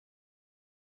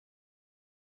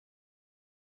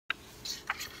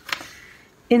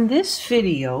In this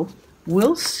video,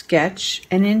 we'll sketch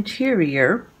an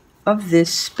interior of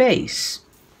this space.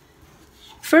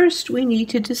 First, we need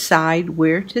to decide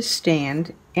where to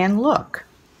stand and look.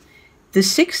 The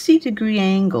 60-degree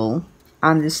angle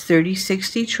on this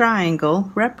 30-60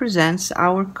 triangle represents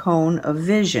our cone of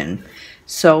vision.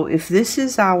 So if this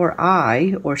is our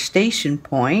eye or station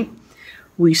point,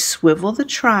 we swivel the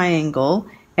triangle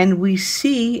and we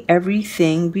see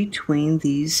everything between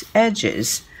these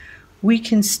edges. We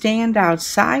can stand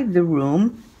outside the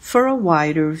room for a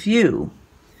wider view.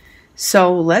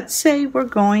 So let's say we're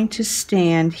going to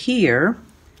stand here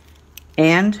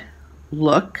and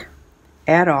look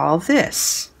at all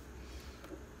this.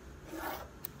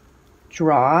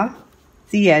 Draw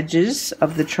the edges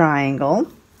of the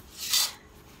triangle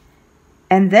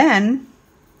and then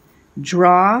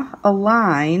draw a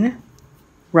line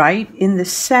right in the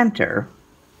center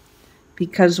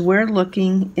because we're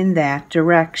looking in that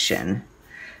direction.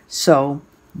 So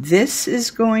this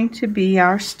is going to be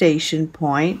our station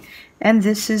point and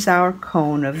this is our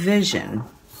cone of vision.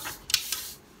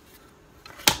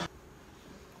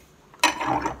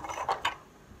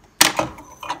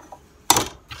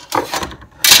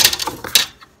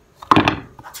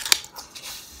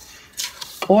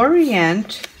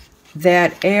 Orient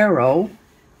that arrow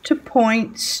to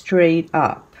point straight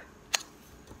up.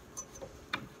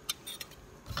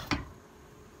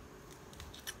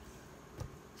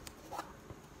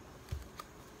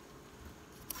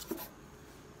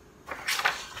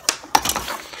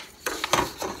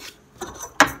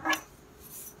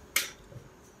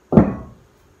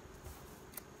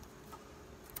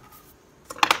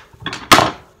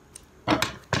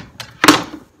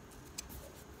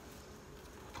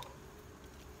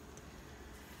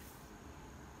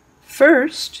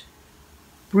 First,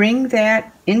 bring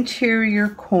that interior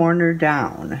corner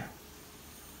down.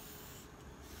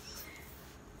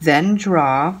 Then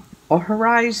draw a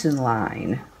horizon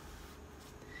line.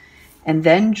 And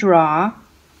then draw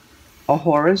a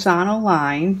horizontal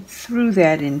line through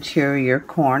that interior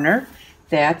corner.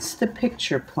 That's the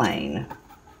picture plane.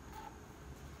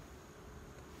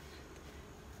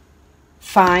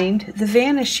 Find the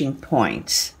vanishing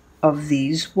points of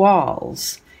these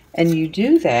walls. And you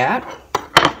do that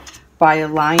by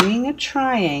aligning a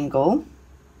triangle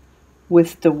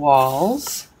with the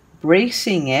walls,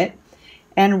 bracing it,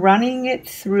 and running it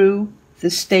through the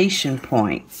station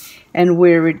point. And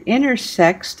where it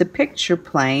intersects the picture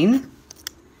plane,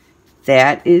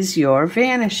 that is your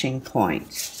vanishing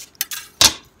point.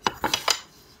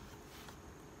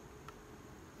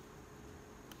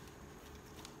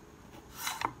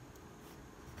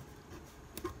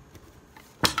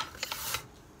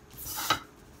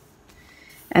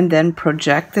 And then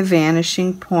project the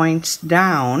vanishing points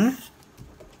down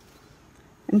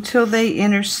until they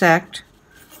intersect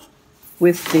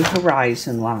with the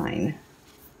horizon line.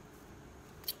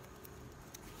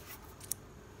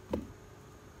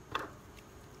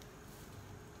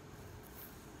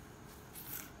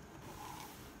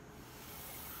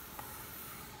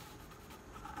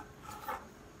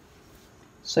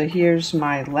 So here's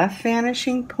my left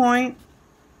vanishing point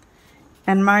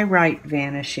and my right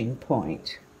vanishing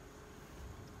point.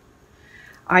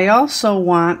 I also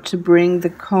want to bring the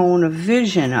cone of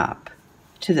vision up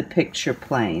to the picture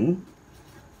plane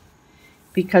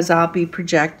because I'll be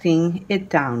projecting it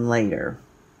down later.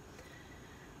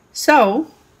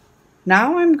 So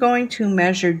now I'm going to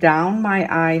measure down my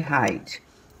eye height.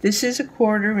 This is a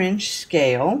 1/4 inch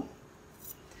scale,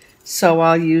 so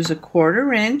I'll use a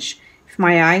 1/4 inch. If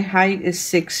my eye height is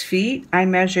 6 feet, I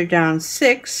measure down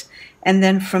 6, and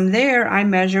then from there I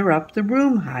measure up the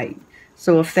room height.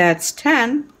 So if that's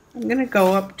 10, I'm going to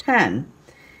go up 10.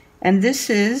 And this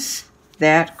is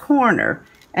that corner,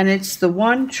 and it's the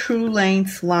one true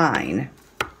length line.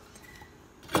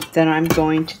 Then I'm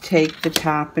going to take the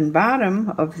top and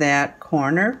bottom of that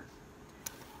corner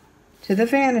to the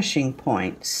vanishing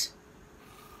points.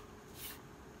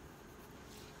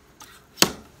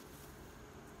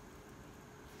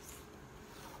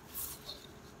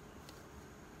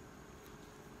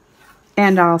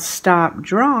 And I'll stop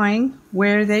drawing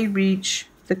where they reach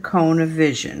the cone of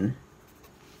vision.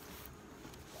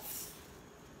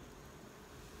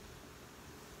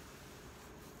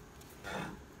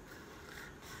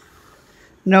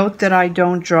 Note that I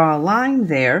don't draw a line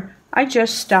there, I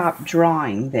just stop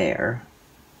drawing there.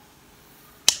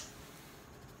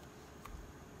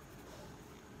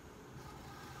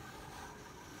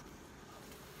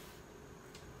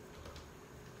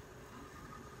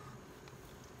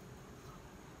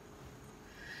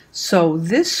 So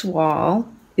this wall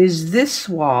is this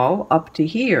wall up to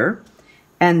here,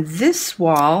 and this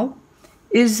wall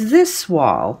is this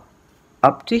wall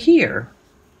up to here.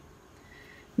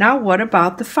 Now what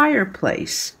about the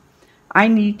fireplace? I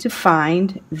need to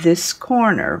find this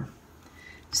corner.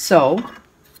 So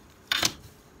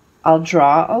I'll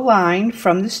draw a line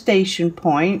from the station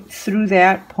point through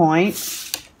that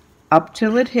point up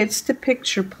till it hits the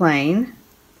picture plane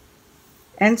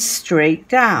and straight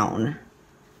down.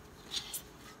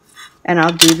 And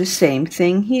I'll do the same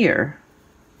thing here.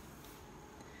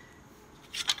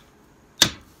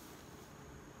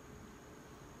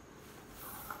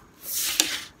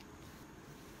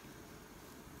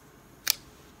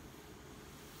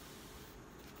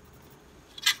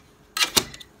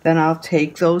 Then I'll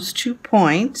take those 2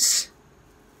 points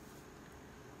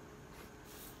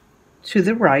to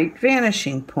the right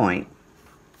vanishing point.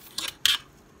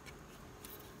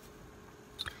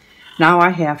 Now I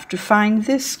have to find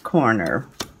this corner.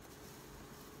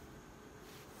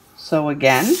 So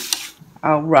again,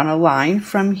 I'll run a line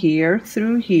from here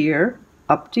through here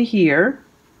up to here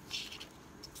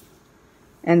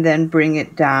and then bring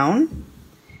it down,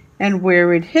 and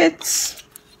where it hits,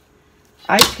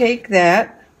 I take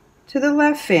that to the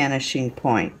left vanishing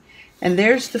point, and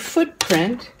there's the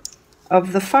footprint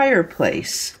of the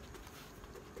fireplace.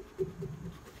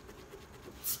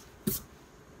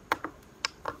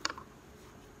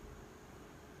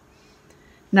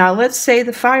 Now let's say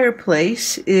the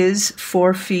fireplace is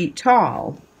 4 feet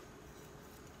tall.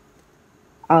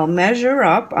 I'll measure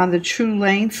up on the true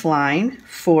length line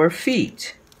 4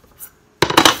 feet.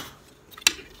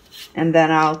 And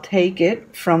then I'll take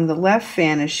it from the left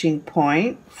vanishing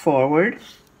point forward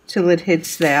till it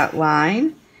hits that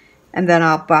line, and then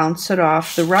I'll bounce it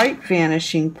off the right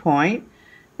vanishing point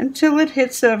until it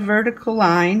hits a vertical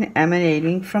line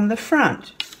emanating from the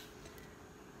front.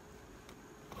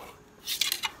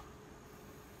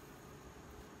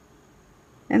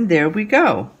 And there we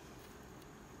go.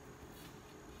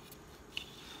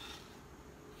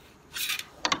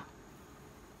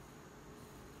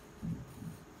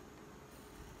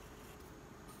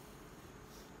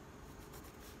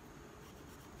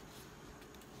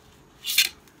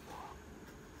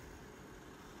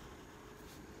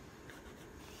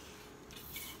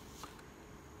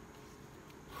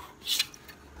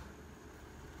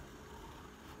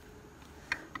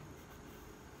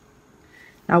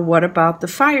 Now what about the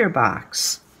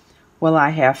firebox? Well, I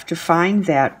have to find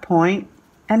that point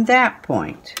and that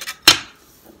point.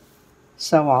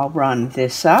 So I'll run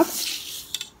this up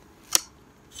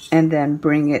and then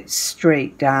bring it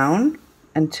straight down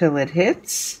until it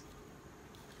hits.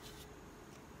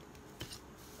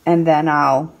 And then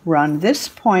I'll run this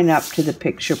point up to the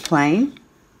picture plane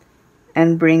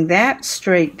and bring that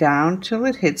straight down till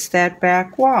it hits that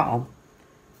back wall.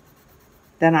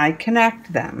 Then I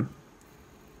connect them.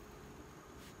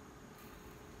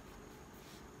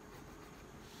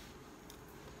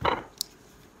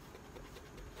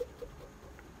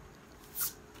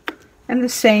 And the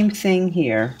same thing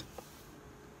here.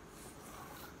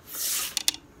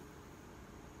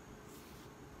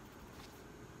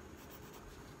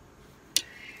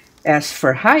 As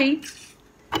for height,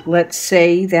 let's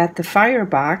say that the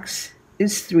firebox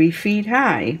is 3 feet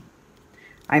high.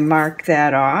 I mark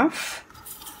that off.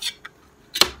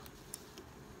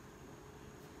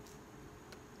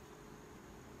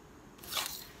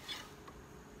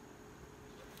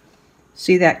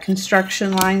 See that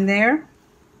construction line there?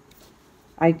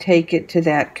 I take it to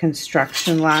that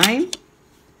construction line,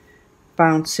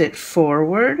 bounce it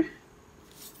forward,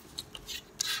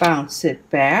 bounce it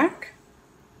back,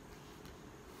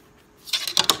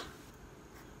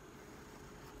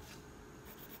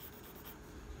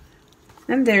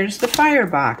 and there's the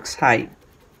firebox height.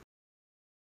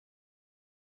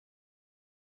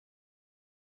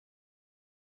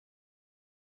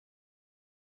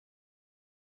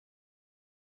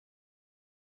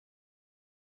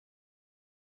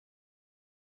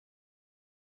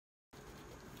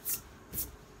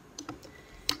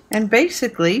 And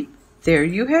basically, there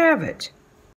you have it.